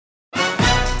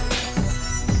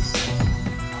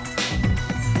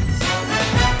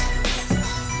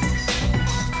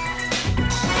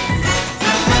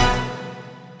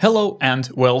Hello and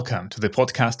welcome to the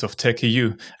podcast of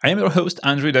TechEU. I am your host,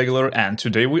 Andrew Degler, and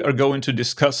today we are going to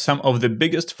discuss some of the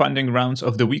biggest funding rounds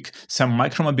of the week, some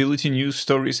micromobility news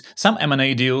stories, some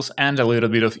M&A deals, and a little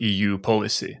bit of EU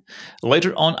policy.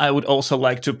 Later on, I would also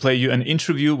like to play you an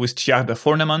interview with Tjaarda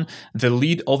Forneman, the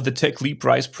lead of the Tech Leap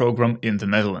Rise program in the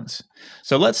Netherlands.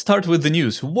 So let's start with the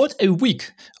news. What a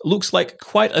week! Looks like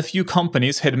quite a few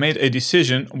companies had made a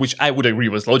decision, which I would agree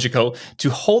was logical, to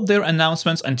hold their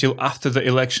announcements until after the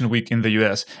election week in the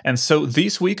US. And so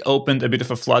this week opened a bit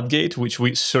of a floodgate, which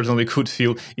we certainly could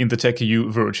feel in the TechEU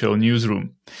virtual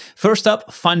newsroom. First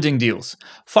up, funding deals.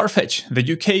 Farfetch,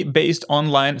 the UK-based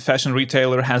online fashion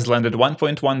retailer, has landed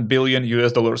 $1.1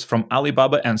 billion from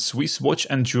Alibaba and Swiss watch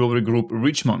and jewelry group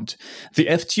Richemont. The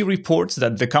FT reports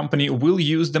that the company will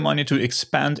use the money to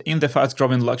expand in the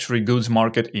fast-growing luxury goods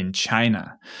market in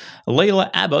China. Layla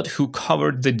Abbott, who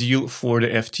covered the deal for the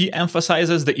FT,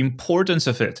 emphasizes the importance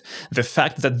of it. The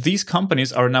fact that these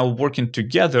companies are now working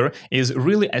together is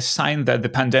really a sign that the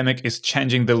pandemic is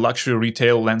changing the luxury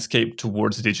retail landscape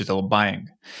towards digital buying.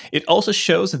 It also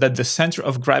shows that the center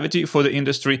of gravity for the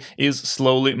industry is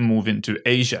slowly moving to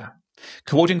Asia.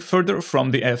 Quoting further from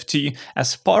the FT,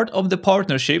 as part of the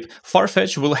partnership,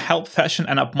 Farfetch will help fashion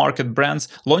and upmarket brands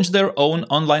launch their own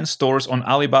online stores on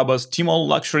Alibaba's Tmall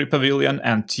Luxury Pavilion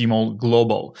and Tmall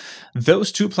Global.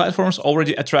 Those two platforms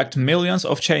already attract millions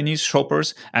of Chinese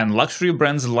shoppers, and luxury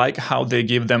brands like how they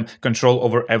give them control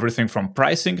over everything from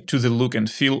pricing to the look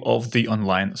and feel of the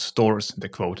online stores, the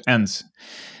quote ends.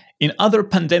 In other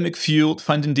pandemic-fueled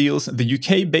funding deals, the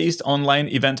UK-based online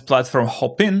event platform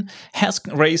Hopin has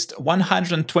raised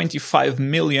 $125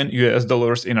 million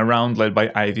in a round led by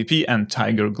IVP and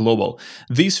Tiger Global.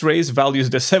 This raise values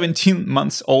the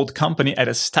 17-month-old company at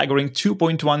a staggering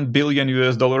 $2.1 billion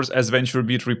as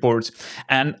VentureBeat reports.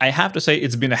 And I have to say,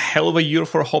 it's been a hell of a year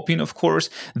for Hopin, of course.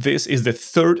 This is the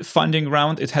third funding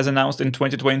round it has announced in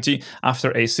 2020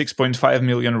 after a $6.5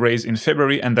 million raise in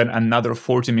February and then another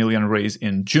 $40 million raise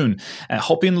in June.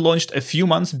 Hopin launched a few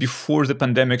months before the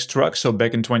pandemic struck, so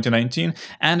back in 2019,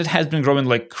 and it has been growing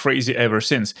like crazy ever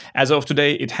since. As of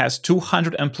today, it has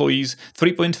 200 employees,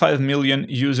 3.5 million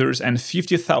users, and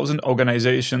 50,000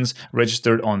 organizations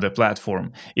registered on the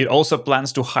platform. It also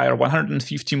plans to hire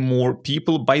 150 more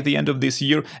people by the end of this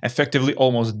year, effectively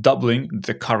almost doubling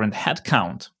the current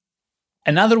headcount.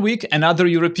 Another week, another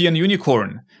European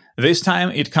unicorn. This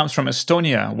time it comes from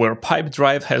Estonia, where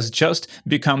Pipedrive has just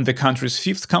become the country's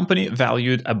fifth company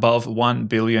valued above $1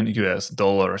 billion.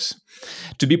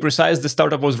 To be precise, the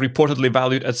startup was reportedly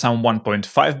valued at some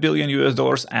 $1.5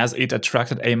 billion as it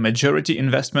attracted a majority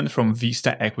investment from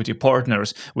Vista Equity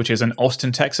Partners, which is an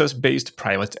Austin, Texas-based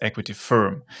private equity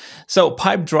firm. So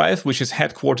Pipedrive, which is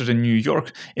headquartered in New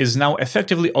York, is now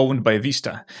effectively owned by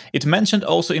Vista. It mentioned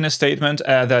also in a statement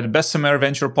that Bessemer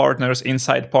Venture Partners,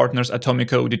 Insight Partners,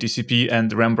 Atomico, DTCP,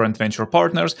 and Rembrandt Venture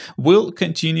Partners will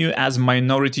continue as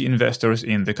minority investors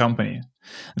in the company.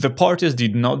 The parties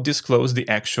did not disclose the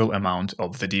actual amount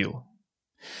of the deal.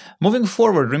 Moving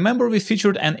forward, remember we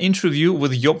featured an interview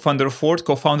with Job van der Voort,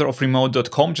 co-founder of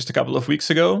Remote.com, just a couple of weeks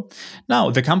ago.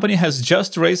 Now, the company has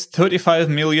just raised $35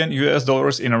 million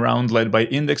in a round led by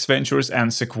Index Ventures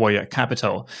and Sequoia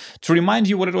Capital. To remind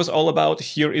you what it was all about,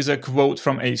 here is a quote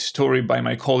from a story by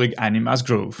my colleague Annie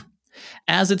Musgrove.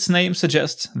 As its name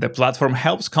suggests, the platform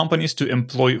helps companies to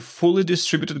employ fully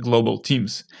distributed global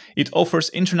teams. It offers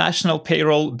international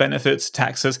payroll, benefits,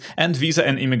 taxes, and visa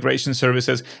and immigration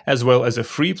services, as well as a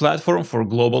free platform for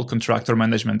global contractor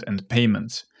management and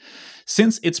payments.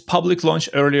 Since its public launch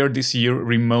earlier this year,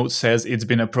 Remote says it's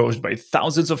been approached by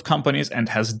thousands of companies and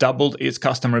has doubled its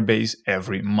customer base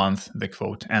every month, the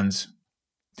quote ends.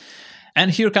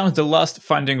 And here comes the last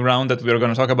funding round that we are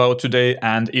going to talk about today,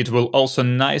 and it will also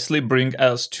nicely bring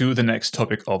us to the next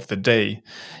topic of the day.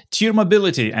 Tier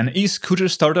Mobility, an e-scooter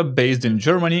startup based in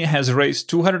Germany, has raised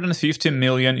 $250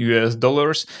 million,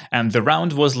 and the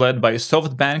round was led by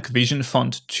SoftBank Vision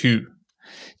Fund 2.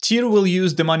 Tier will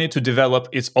use the money to develop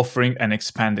its offering and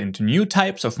expand into new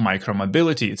types of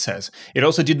micromobility, it says. It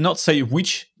also did not say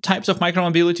which types of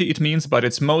micromobility it means, but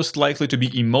it's most likely to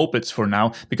be e-mopeds for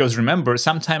now, because remember,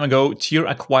 some time ago, Tier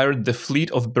acquired the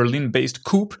fleet of Berlin-based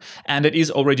Coop, and it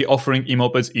is already offering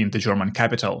e-mopeds in the German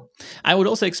capital. I would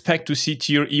also expect to see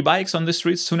Tier e-bikes on the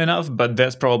streets soon enough, but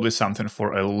that's probably something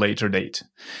for a later date.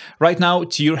 Right now,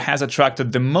 Tier has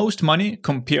attracted the most money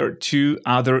compared to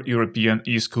other European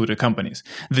e-scooter companies.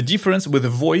 The difference with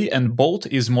Voi and Bolt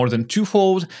is more than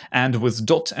twofold, and with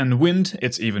Dot and Wind,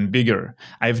 it's even bigger.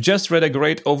 I've just read a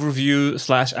great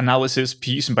overview/analysis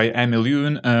piece by Emil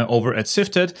Yoon over at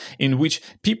Sifted, in which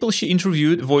people she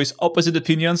interviewed voice opposite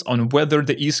opinions on whether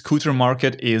the e-scooter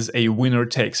market is a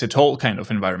winner-takes-it-all kind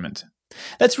of environment.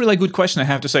 That's a really good question, I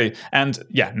have to say, and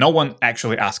yeah, no one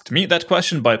actually asked me that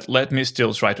question, but let me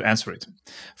still try to answer it.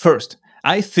 First,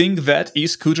 I think that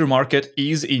e-scooter market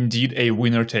is indeed a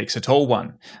winner-takes-it-all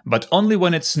one, but only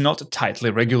when it's not tightly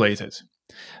regulated.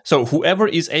 So whoever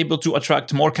is able to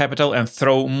attract more capital and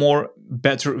throw more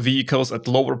better vehicles at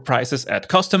lower prices at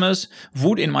customers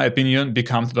would, in my opinion,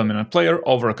 become the dominant player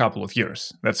over a couple of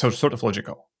years. That's sort of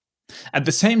logical. At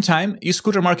the same time,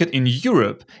 e-scooter market in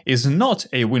Europe is not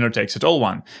a winner-takes-it-all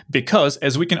one, because,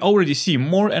 as we can already see,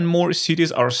 more and more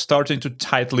cities are starting to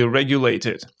tightly regulate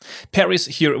it. Paris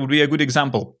here would be a good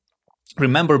example.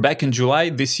 Remember, back in July,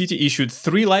 the city issued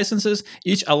 3 licenses,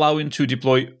 each allowing to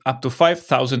deploy up to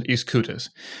 5,000 e-scooters.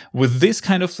 With this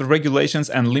kind of regulations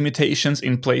and limitations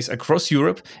in place across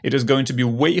Europe, it is going to be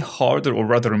way harder, or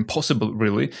rather impossible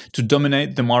really, to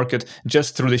dominate the market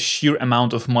just through the sheer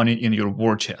amount of money in your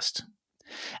war chest.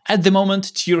 At the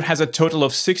moment, TIER has a total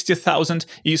of 60,000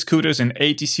 e-scooters in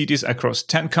 80 cities across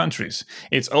 10 countries.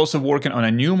 It's also working on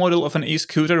a new model of an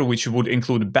e-scooter which would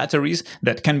include batteries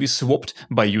that can be swapped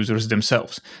by users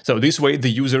themselves. So this way the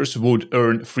users would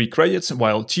earn free credits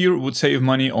while TIER would save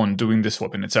money on doing the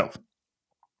swapping itself.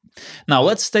 Now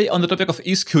let's stay on the topic of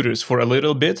e-scooters for a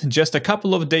little bit. Just a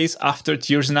couple of days after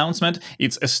TIER's announcement,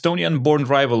 its Estonian-born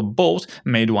rival Bolt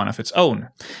made one of its own.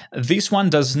 This one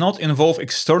does not involve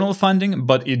external funding,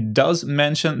 but it does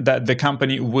mention that the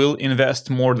company will invest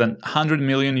more than 100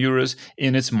 million euros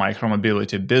in its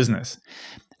micromobility business.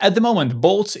 At the moment,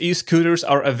 Bolt's e-scooters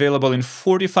are available in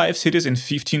 45 cities in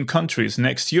 15 countries.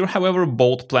 Next year, however,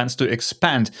 Bolt plans to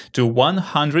expand to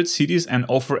 100 cities and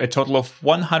offer a total of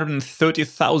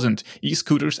 130,000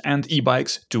 e-scooters and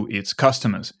e-bikes to its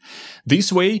customers.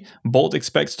 This way, Bolt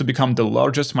expects to become the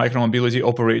largest micromobility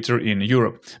operator in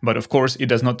Europe. But of course, it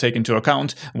does not take into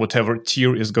account whatever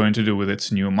TIER is going to do with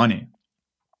its new money.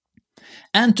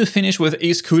 And to finish with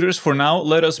e-scooters for now,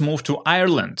 let us move to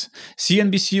Ireland.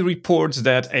 CNBC reports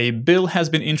that a bill has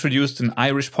been introduced in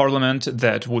Irish Parliament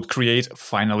that would create,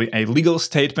 finally, a legal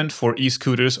statement for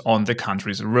e-scooters on the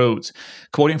country's roads.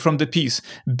 Quoting from the piece,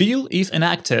 "Bill, if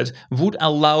enacted, would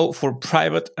allow for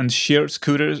private and shared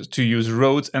scooters to use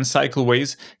roads and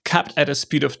cycleways capped at a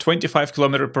speed of 25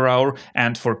 km/h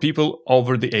and for people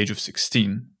over the age of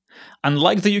 16.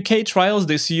 Unlike the UK trials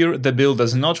this year, the bill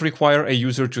does not require a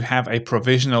user to have a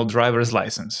provisional driver's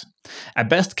license. A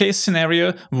best-case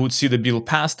scenario would see the bill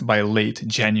passed by late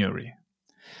January.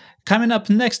 Coming up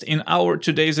next in our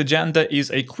today's agenda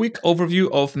is a quick overview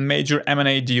of major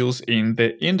M&A deals in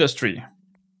the industry.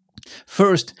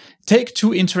 First,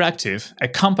 Take-Two Interactive, a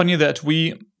company that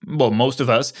most of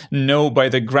us know by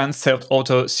the Grand Theft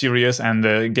Auto series and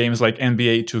games like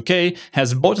NBA 2K,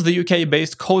 has bought the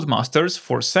UK-based Codemasters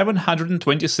for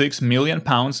 £726 million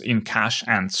in cash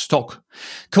and stock.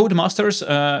 Codemasters,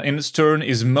 in its turn,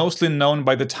 is mostly known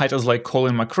by the titles like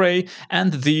Colin McRae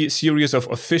and the series of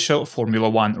official Formula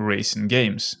One racing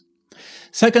games.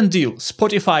 Second deal,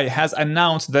 Spotify has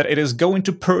announced that it is going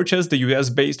to purchase the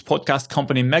US-based podcast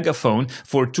company Megaphone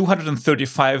for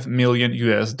 $235 million.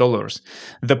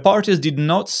 The parties did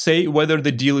not say whether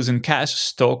the deal is in cash,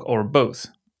 stock, or both.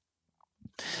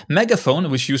 Megaphone,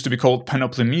 which used to be called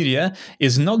Panoply Media,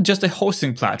 is not just a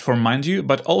hosting platform, mind you,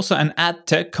 but also an ad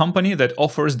tech company that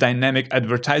offers dynamic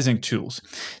advertising tools.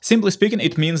 Simply speaking,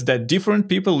 it means that different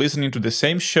people listening to the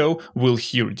same show will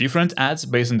hear different ads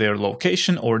based on their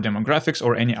location or demographics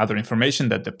or any other information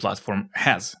that the platform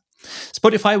has.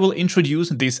 Spotify will introduce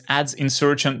these ads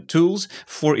insertion tools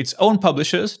for its own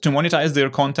publishers to monetize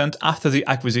their content after the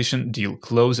acquisition deal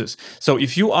closes. So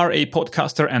if you are a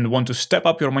podcaster and want to step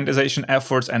up your monetization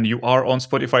efforts and you are on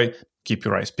Spotify, keep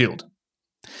your eyes peeled.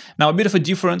 Now, a bit of a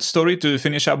different story to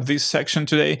finish up this section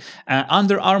today.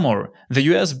 Under Armour, the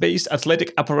US-based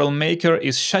athletic apparel maker,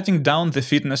 is shutting down the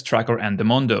fitness tracker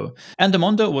Endomondo.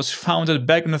 Endomondo was founded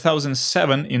back in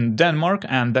 2007 in Denmark,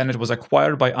 and then it was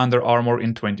acquired by Under Armour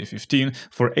in 2015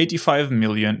 for $85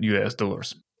 million.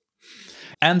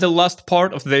 And the last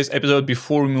part of today's episode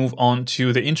before we move on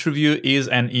to the interview is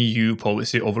an EU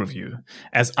policy overview.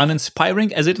 As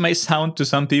uninspiring as it may sound to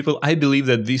some people, I believe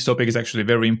that this topic is actually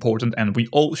very important and we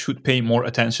all should pay more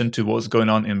attention to what's going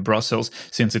on in Brussels,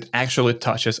 since it actually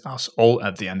touches us all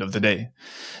at the end of the day.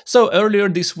 So earlier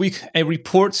this week, a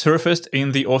report surfaced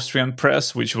in the Austrian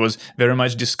press, which was very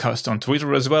much discussed on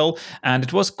Twitter as well, and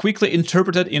it was quickly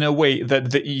interpreted in a way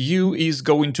that the EU is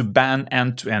going to ban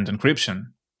end-to-end encryption.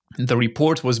 The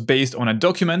report was based on a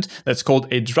document that's called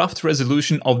a draft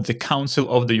resolution of the Council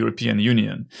of the European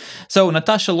Union. So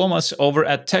Natasha Lomas over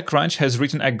at TechCrunch has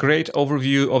written a great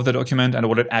overview of the document and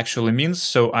what it actually means,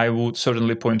 so I would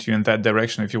certainly point you in that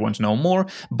direction if you want to know more.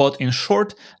 But in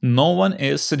short, no one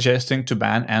is suggesting to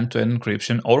ban end-to-end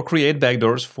encryption or create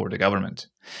backdoors for the government.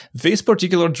 This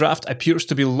particular draft appears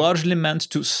to be largely meant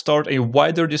to start a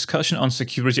wider discussion on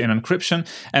security and encryption,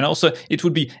 and also it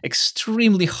would be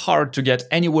extremely hard to get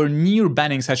anywhere near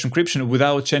banning such encryption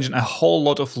without changing a whole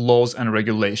lot of laws and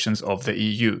regulations of the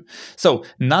EU. So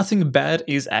nothing bad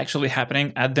is actually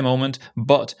happening at the moment,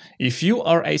 but if you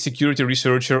are a security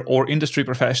researcher or industry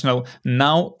professional,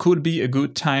 now could be a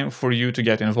good time for you to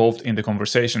get involved in the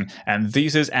conversation, and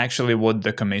this is actually what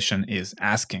the Commission is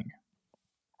asking.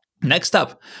 Next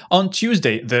up, on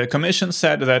Tuesday, the Commission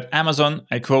said that Amazon,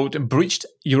 I quote, breached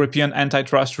European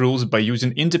antitrust rules by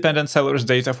using independent sellers'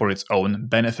 data for its own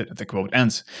benefit, the quote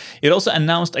ends. It also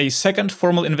announced a second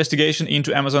formal investigation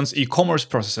into Amazon's e-commerce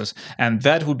processes, and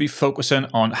that would be focusing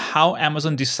on how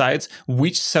Amazon decides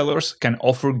which sellers can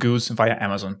offer goods via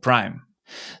Amazon Prime.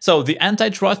 So the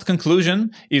antitrust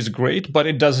conclusion is great, but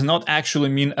it does not actually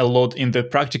mean a lot in the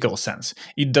practical sense.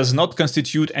 It does not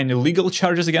constitute any legal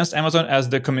charges against Amazon, as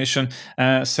the Commission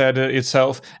said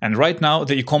itself. And right now,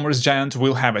 the e-commerce giant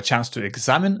will have a chance to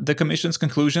examine the Commission's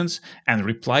conclusions and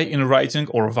reply in writing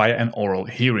or via an oral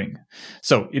hearing.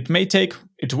 So it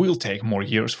will take more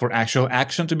years for actual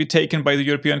action to be taken by the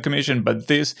European Commission, but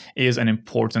this is an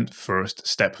important first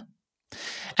step.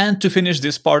 And to finish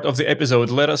this part of the episode,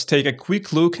 let us take a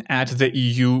quick look at the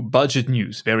EU budget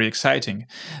news. Very exciting.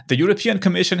 The European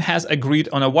Commission has agreed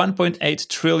on a 1.8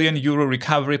 trillion euro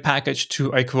recovery package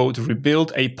to, I quote,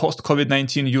 rebuild a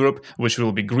post-COVID-19 Europe which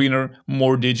will be greener,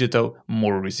 more digital,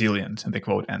 more resilient, the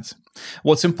quote ends.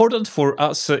 What's important for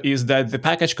us is that the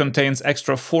package contains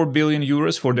extra 4 billion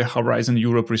euros for the Horizon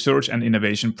Europe Research and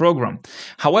Innovation Program.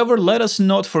 However, let us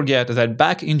not forget that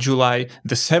back in July,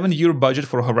 the 7-year budget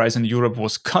for Horizon Europe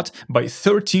was cut by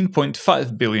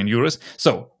 13.5 billion euros.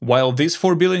 So, while these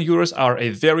 4 billion euros are a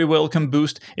very welcome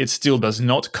boost, it still does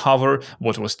not cover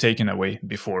what was taken away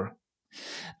before.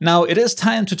 Now it is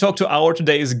time to talk to our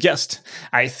today's guest.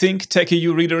 I think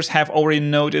TechEU readers have already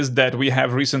noticed that we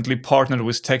have recently partnered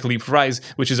with TechLeap Rise,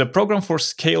 which is a program for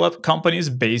scale-up companies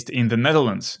based in the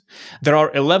Netherlands. There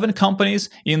are 11 companies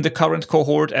in the current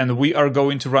cohort, and we are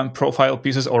going to run profile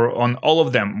pieces on all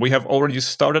of them. We have already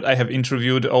started. I have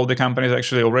interviewed all the companies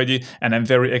actually already, and I'm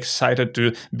very excited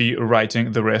to be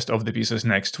writing the rest of the pieces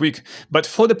next week. But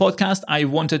for the podcast, I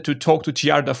wanted to talk to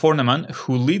Tjaarda Forneman,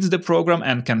 who leads the program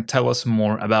and can tell us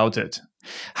more about it.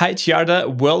 Hi, Tjaarda.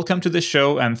 Welcome to the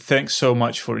show, and thanks so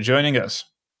much for joining us.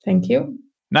 Thank you.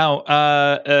 Now,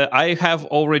 I have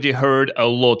already heard a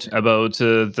lot about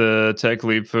the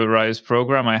TechLeap Rise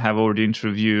program. I have already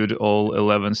interviewed all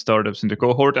 11 startups in the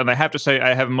cohort, and I have to say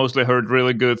I have mostly heard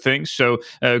really good things. So,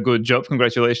 good job!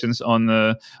 Congratulations on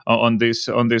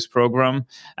this program.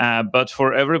 But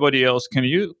for everybody else, can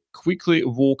you quickly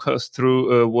walk us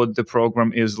through what the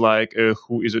program is like,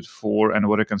 who is it for, and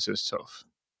what it consists of?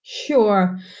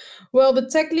 Sure. Well, the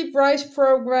TechLeap Rise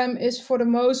program is for the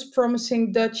most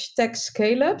promising Dutch tech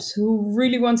scale-ups who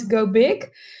really want to go big.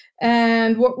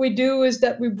 And what we do is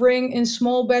that we bring in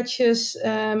small batches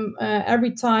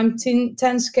every time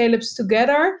 10 scale-ups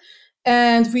together.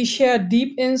 And we share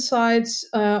deep insights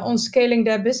on scaling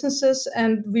their businesses,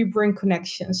 and we bring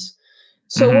connections.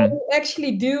 So what we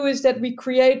actually do is that we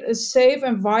create a safe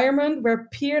environment where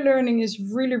peer learning is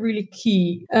really, really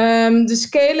key. The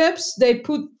scale-ups, they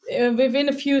put, within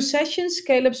a few sessions,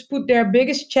 scale-ups put their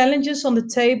biggest challenges on the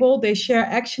table. They share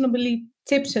actionably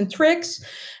tips and tricks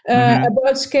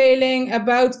about scaling,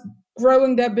 about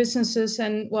growing their businesses.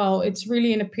 And well, it's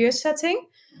really in a peer setting.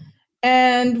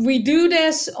 And we do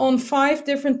this on 5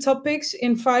 different topics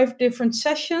in 5 different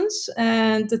sessions.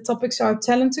 And the topics are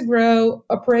talent to grow,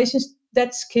 operations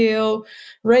that scale,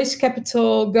 raise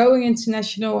capital, going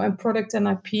international, and product and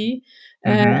IP,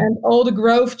 and all the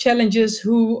growth challenges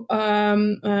who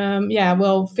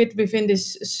fit within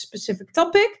this specific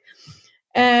topic.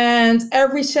 And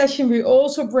every session we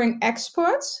also bring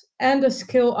experts and a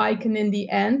skill icon in the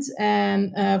end.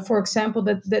 And for example,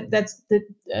 those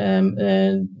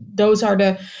are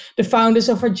the founders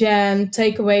of Argen,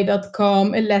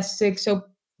 Takeaway.com, Elastic, so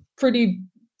pretty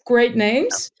great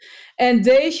names. And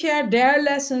they share their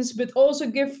lessons, but also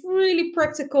give really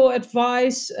practical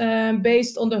advice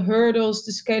based on the hurdles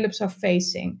the scale-ups are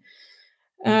facing.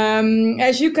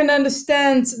 As you can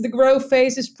understand, the growth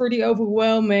phase is pretty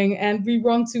overwhelming, and we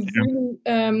want to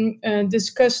really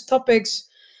discuss topics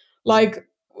like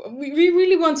we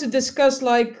really want to discuss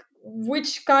like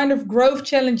which kind of growth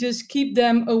challenges keep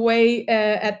them awake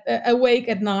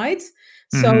at night.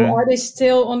 So are they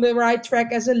still on the right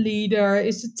track as a leader?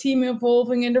 Is the team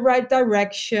evolving in the right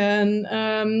direction?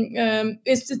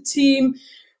 Is the team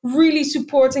really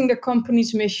supporting the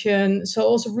company's mission? So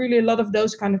also really a lot of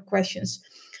those kind of questions.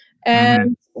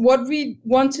 And what we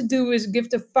want to do is give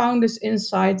the founders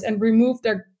insights and remove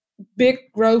their big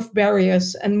growth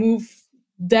barriers and move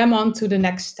them on to the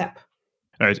next step.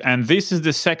 Right, and this is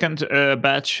the second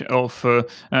batch of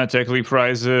Tech Leap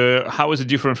Rise. How is it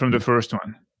different from the first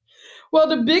one? Well,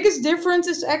 the biggest difference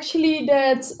is actually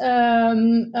that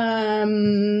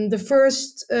the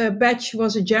first batch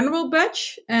was a general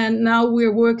batch, and now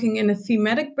we're working in a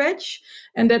thematic batch,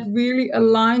 and that really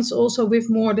aligns also with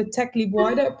more the Tech Leap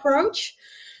wider approach.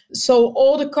 So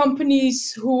all the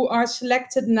companies who are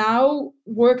selected now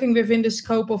working within the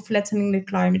scope of flattening the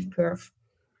climate curve,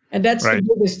 and that's the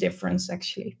biggest difference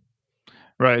actually.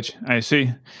 Right, I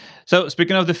see. So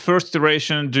speaking of the first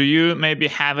iteration, do you maybe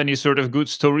have any sort of good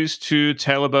stories to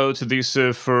tell about this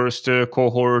first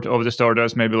cohort of the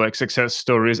startups, maybe like success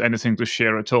stories, anything to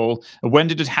share at all? When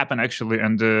did it happen actually,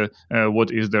 and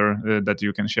what is there that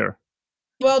you can share?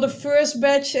 Well, the first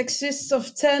batch exists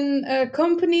of 10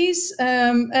 companies.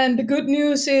 And the good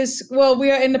news is, well,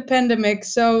 we are in the pandemic,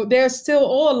 so they're still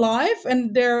all alive,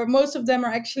 and most of them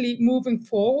are actually moving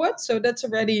forward. So that's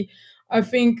already, I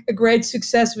think, a great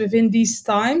success within these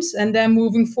times. And then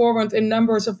moving forward in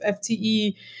numbers of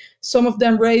FTE, some of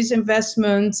them raise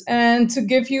investment. And to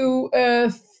give you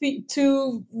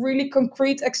two really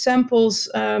concrete examples,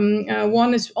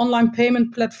 one is online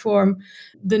payment platform.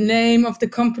 The name of the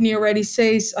company already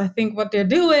says, I think, what they're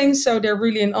doing. So they're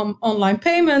really an online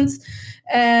payment.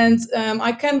 And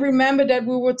I can remember that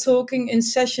we were talking in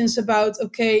sessions about,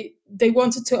 okay, they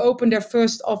wanted to open their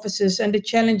first offices and the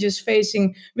challenges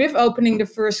facing with opening the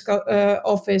first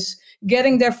office,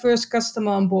 getting their first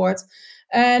customer on board.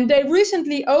 And they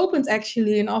recently opened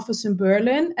actually an office in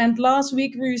Berlin. And last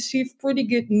week we received pretty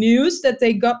good news that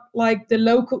they got like the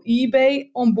local eBay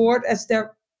on board as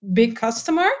their big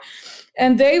customer.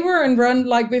 And they were and run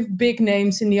like with big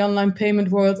names in the online payment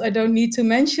world. I don't need to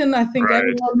mention. I think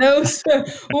everyone knows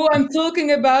who I'm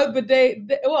talking about. But they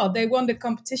won the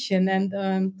competition, and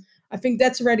I think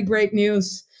that's already great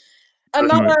news.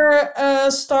 Another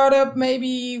startup,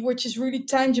 maybe which is really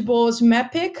tangible, is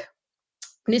Mapic.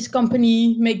 This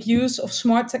company make use of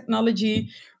smart technology,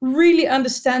 really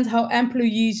understand how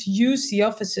employees use the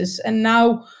offices, and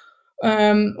now.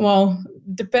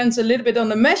 Depends a little bit on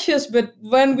the measures, but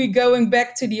when we're going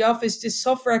back to the office, this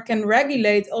software can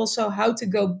regulate also how to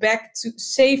go back to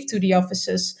safe to the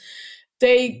offices.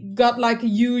 They got like a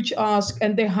huge ask,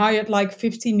 and they hired like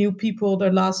 50 new people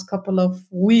the last couple of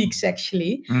weeks,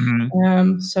 actually.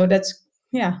 So that's,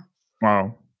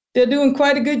 Wow. They're doing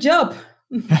quite a good job.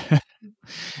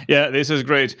 Yeah, this is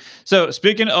great. So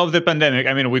speaking of the pandemic,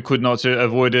 I mean, we could not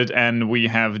avoid it, and we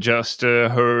have just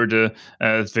heard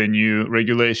the new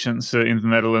regulations in the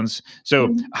Netherlands.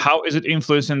 So how is it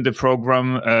influencing the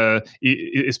program,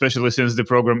 especially since the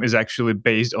program is actually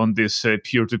based on this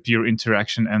peer-to-peer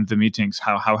interaction and the meetings?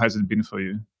 How has it been for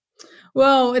you?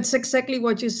 Well, it's exactly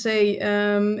what you say.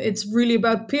 It's really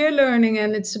about peer learning,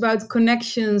 and it's about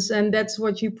connections, and that's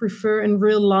what you prefer in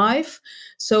real life.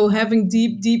 So having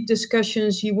deep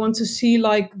discussions, you want to see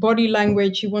like body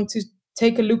language, you want to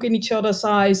take a look in each other's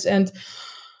eyes. And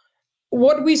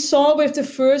what we saw with the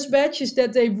first batch is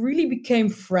that they really became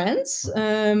friends,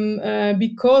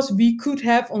 because we could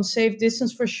have, on safe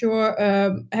distance for sure,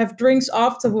 have drinks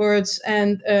afterwards.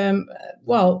 And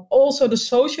also the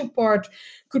social part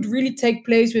could really take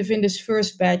place within this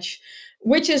first batch,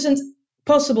 which isn't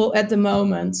possible at the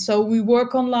moment. So we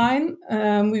work online.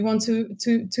 We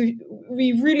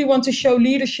really want to show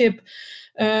leadership.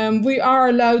 We are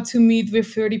allowed to meet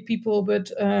with 30 people, but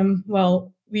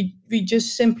we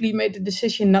just simply made the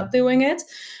decision not doing it.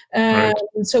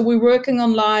 So we're working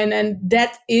online, and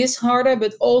that is harder.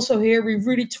 But also here we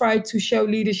really try to show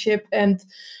leadership and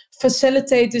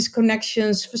facilitate these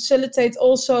connections, facilitate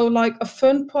also like a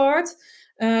fun part.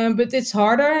 But it's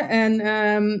harder, and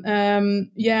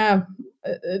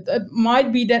it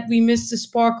might be that we miss the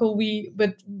sparkle. We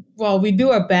do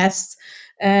our best,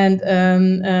 and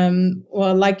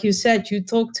like you said, you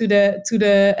talk to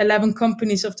the 11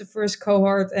 companies of the first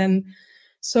cohort, and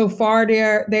so far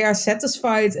they are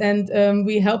satisfied, and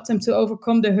we help them to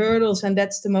overcome the hurdles, and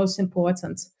that's the most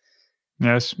important.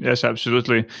 Yes, yes,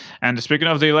 absolutely. And speaking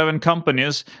of the 11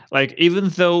 companies, like even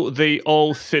though they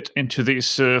all fit into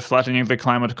this flattening the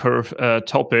climate curve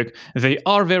topic, they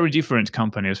are very different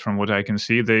companies from what I can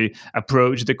see. They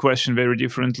approach the question very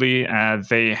differently.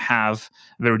 They have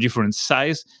very different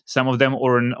size. Some of them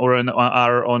are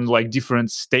on like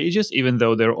different stages, even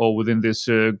though they're all within this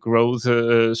growth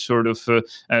sort of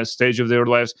stage of their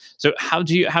lives. So how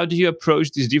do you approach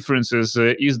these differences?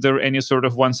 Is there any sort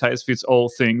of one size fits all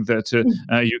thing that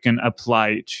you can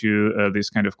apply to this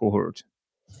kind of cohort?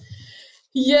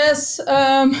 Yes,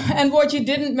 and what you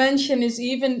didn't mention is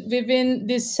even within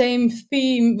this same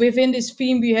theme, within this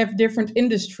theme, we have different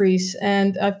industries,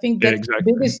 and I think Yeah, that's the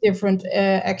exactly. biggest difference,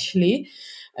 actually.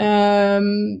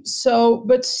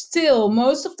 But still,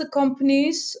 most of the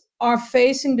companies are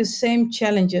facing the same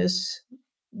challenges,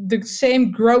 the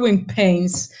same growing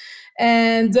pains.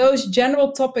 And those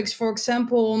general topics, for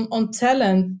example, on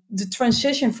talent, the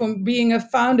transition from being a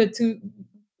founder to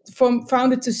from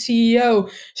founder to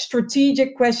CEO,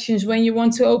 strategic questions when you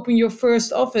want to open your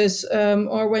first office,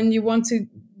 or when you want to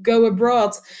go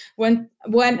abroad, when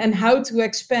and how to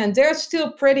expand. They're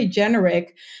still pretty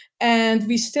generic, and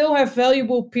we still have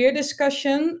valuable peer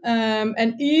discussion.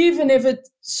 And even if it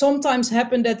sometimes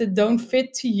happen that it don't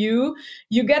fit to you,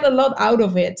 you get a lot out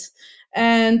of it.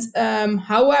 And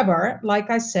however, like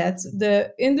I said,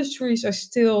 the industries are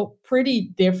still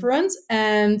pretty different,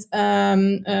 and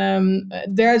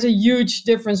there's a huge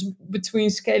difference between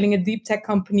scaling a deep tech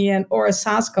company and or a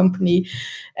SaaS company.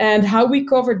 And how we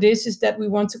cover this is that we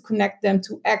want to connect them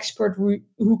to experts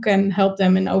who can help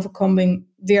them in overcoming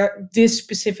these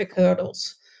specific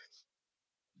hurdles.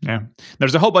 Yeah,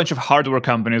 there's a whole bunch of hardware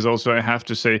companies also, I have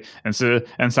to say, and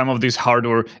some of this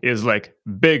hardware is like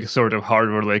big sort of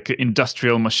hardware, like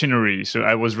industrial machinery. So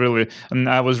I was really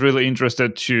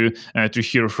interested to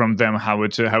hear from them how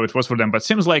it was for them. But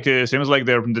seems like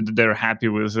they're happy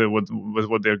with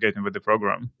what they're getting with the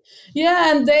program.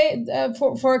 Yeah, and they,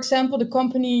 for example, the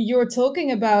company you're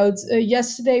talking about,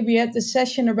 yesterday we had a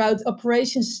session about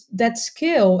operations that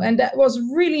scale, and that was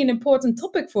really an important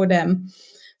topic for them.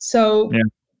 So Yeah,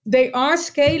 they are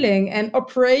scaling, and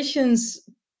operations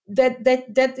that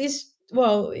is,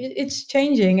 well, it's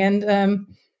changing, and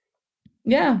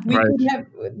yeah, we right. could have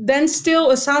then still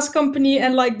a SaaS company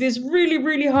and like this really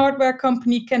really hardware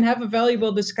company can have a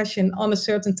valuable discussion on a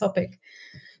certain topic.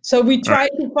 So we try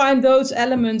Right. to find those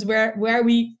elements where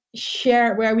we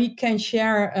can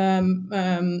share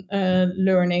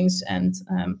learnings and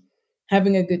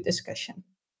having a good discussion.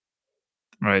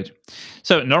 Right.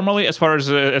 So normally, as far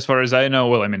as I know,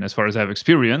 well, I mean, as far as I've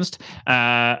experienced,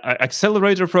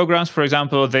 accelerator programs, for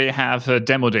example, they have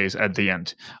demo days at the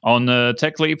end. On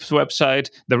TechLeap's website,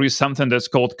 there is something that's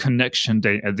called Connection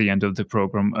Day at the end of the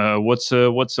program.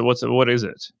 What is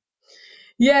it?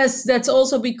 Yes, that's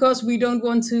also because we don't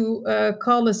want to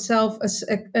call ourselves as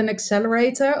an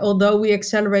accelerator, although we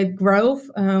accelerate growth.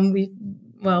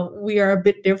 We are a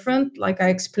bit different, like I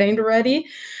explained already.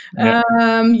 Yeah.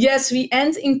 Yes, we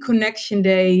end in Connection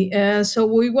Day. So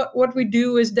what we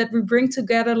do is that we bring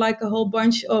together like a whole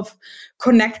bunch of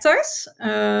connectors.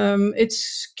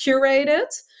 It's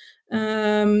curated.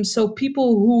 So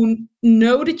people who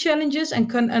know the challenges and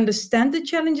can understand the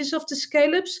challenges of the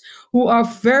scale ups, who are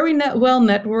very well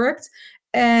networked.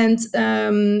 And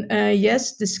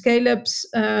yes, the scale ups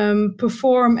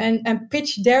perform and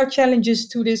pitch their challenges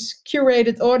to this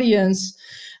curated audience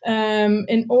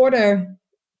in order.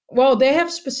 Well, they have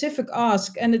specific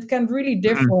ask, and it can really Mhm.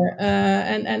 differ.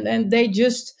 And they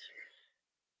just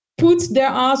put their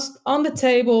ask on the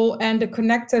table, and the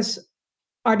connectors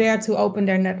are there to open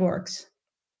their networks.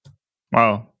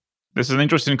 Wow, this is an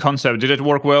interesting concept. Did it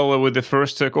work well with the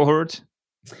first cohort?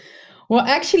 Well,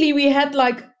 actually, we had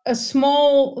like a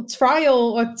small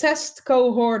trial or test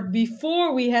cohort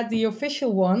before we had the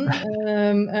official one,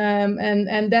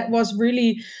 and that was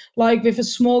really like with a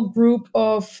small group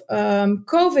of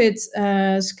COVID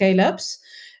scale ups,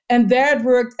 and there it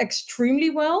worked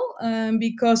extremely well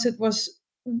because it was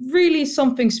really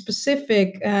something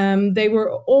specific. They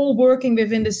were all working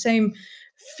within the same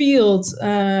field,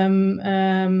 and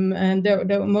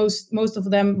most of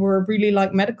them were really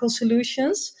like medical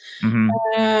solutions. Hmm.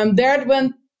 There it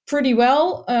went pretty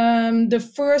well. The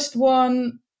first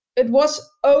one, it was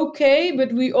okay,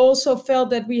 but we also felt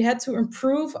that we had to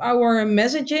improve our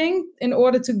messaging in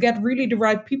order to get really the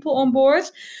right people on board.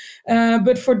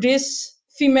 But for this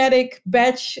thematic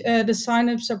batch, the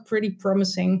signups are pretty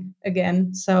promising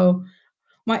again. So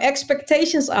my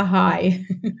expectations are high.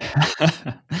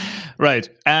 Right.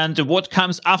 And what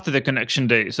comes after the connection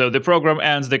day? So the program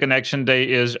ends, the connection day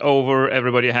is over,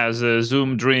 everybody has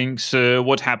Zoom drinks.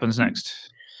 What happens next?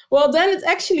 Well, then it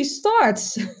actually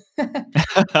starts.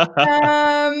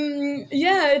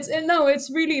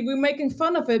 It's really, we're making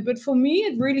fun of it, but for me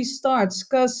it really starts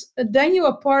because then you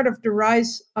are part of the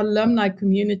RISE alumni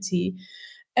community,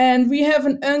 and we have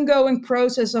an ongoing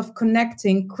process of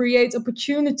connecting, create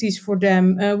opportunities for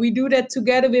them. We do that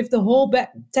together with the whole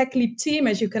TechLeap team,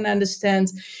 as you can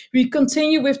understand. We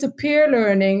continue with the peer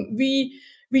learning.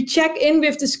 We check in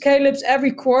with the scale-ups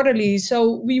every quarterly.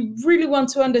 So we really want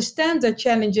to understand their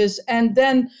challenges and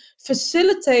then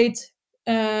facilitate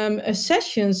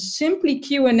sessions, simply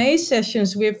Q&A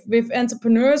sessions with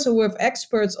entrepreneurs or with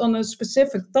experts on a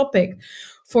specific topic.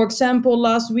 For example,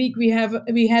 last week we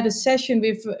had a session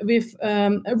with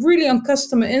really on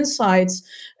customer insights.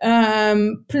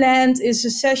 Planned is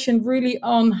a session really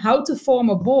on how to form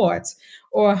a board,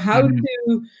 or how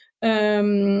to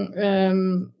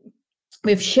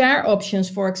with share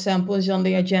options, for example, is on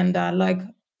the agenda. Like,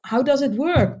 how does it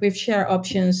work with share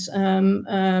options?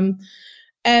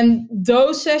 And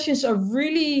those sessions are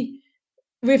really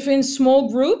within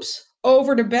small groups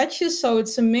over the batches. So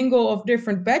it's a mingle of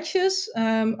different batches,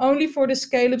 only for the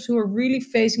scale-ups who are really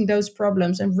facing those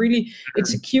problems. And really,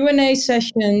 it's a Q&A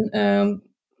session.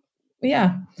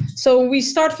 So we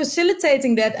start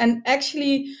facilitating that. And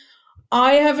actually,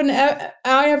 I have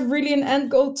really an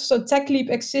end goal. So TechLeap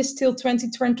exists till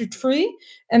 2023,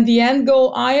 and the end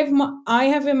goal I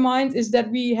have in mind is that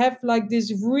we have like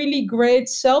this really great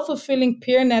self-fulfilling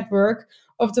peer network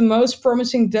of the most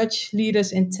promising Dutch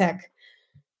leaders in tech.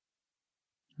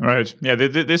 Right. Yeah.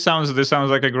 This sounds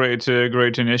like a great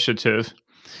initiative.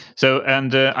 So,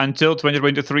 and until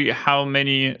 2023, how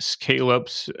many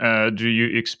scale-ups do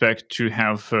you expect to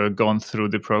have gone through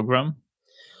the program?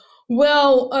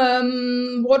 Well,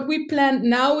 what we plan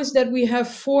now is that we have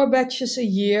 4 batches a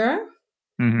year,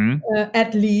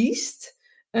 at least.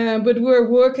 But we're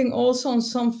working also on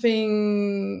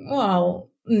something, well,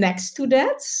 next to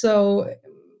that. So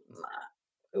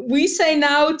we say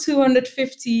now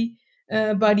 250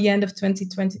 by the end of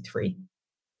 2023.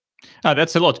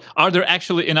 That's a lot. Are there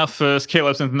actually enough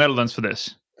scale-ups in the Netherlands for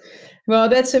this? Well,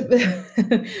 that's I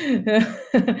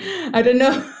don't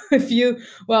know if you,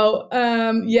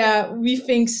 we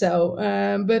think so.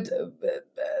 But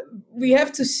we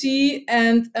have to see.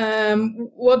 And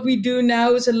what we do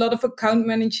now is a lot of account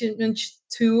management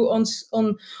too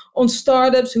on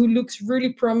startups who looks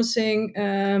really promising,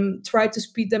 try to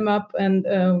speed them up, and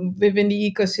within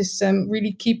the ecosystem,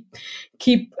 really keep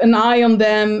an eye on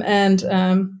them, and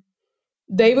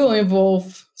they will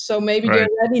evolve. So maybe they're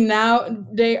ready now.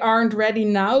 They aren't ready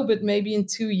now, but maybe in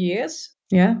 2 years.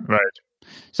 Yeah. Right.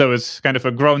 So it's kind of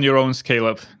a grown your own scale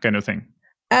up kind of thing.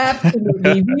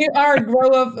 Absolutely. We are a grow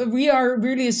up. We are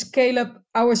really a scale up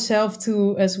ourselves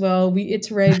too as well. We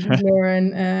iterate, we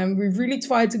learn. We really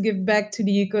try to give back to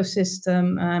the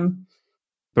ecosystem.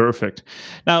 Perfect.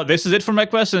 Now, this is it for my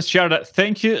questions. Sjarda,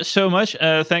 thank you so much.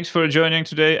 Thanks for joining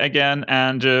today again,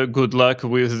 and good luck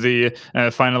with the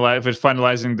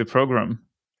finalizing the program.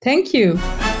 Thank you.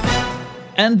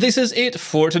 And this is it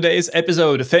for today's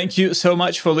episode. Thank you so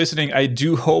much for listening. I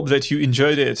do hope that you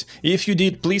enjoyed it. If you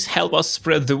did, please help us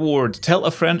spread the word. Tell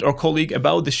a friend or colleague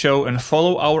about the show and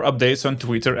follow our updates on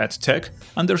Twitter at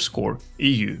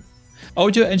tech_EU.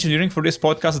 Audio engineering for this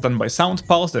podcast is done by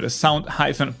SoundPulse, that is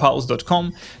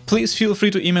sound-pulse.com. Please feel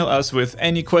free to email us with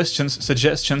any questions,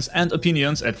 suggestions, and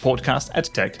opinions at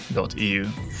podcast@tech.eu.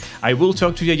 I will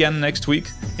talk to you again next week.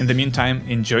 In the meantime,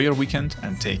 enjoy your weekend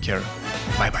and take care.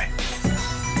 Bye-bye.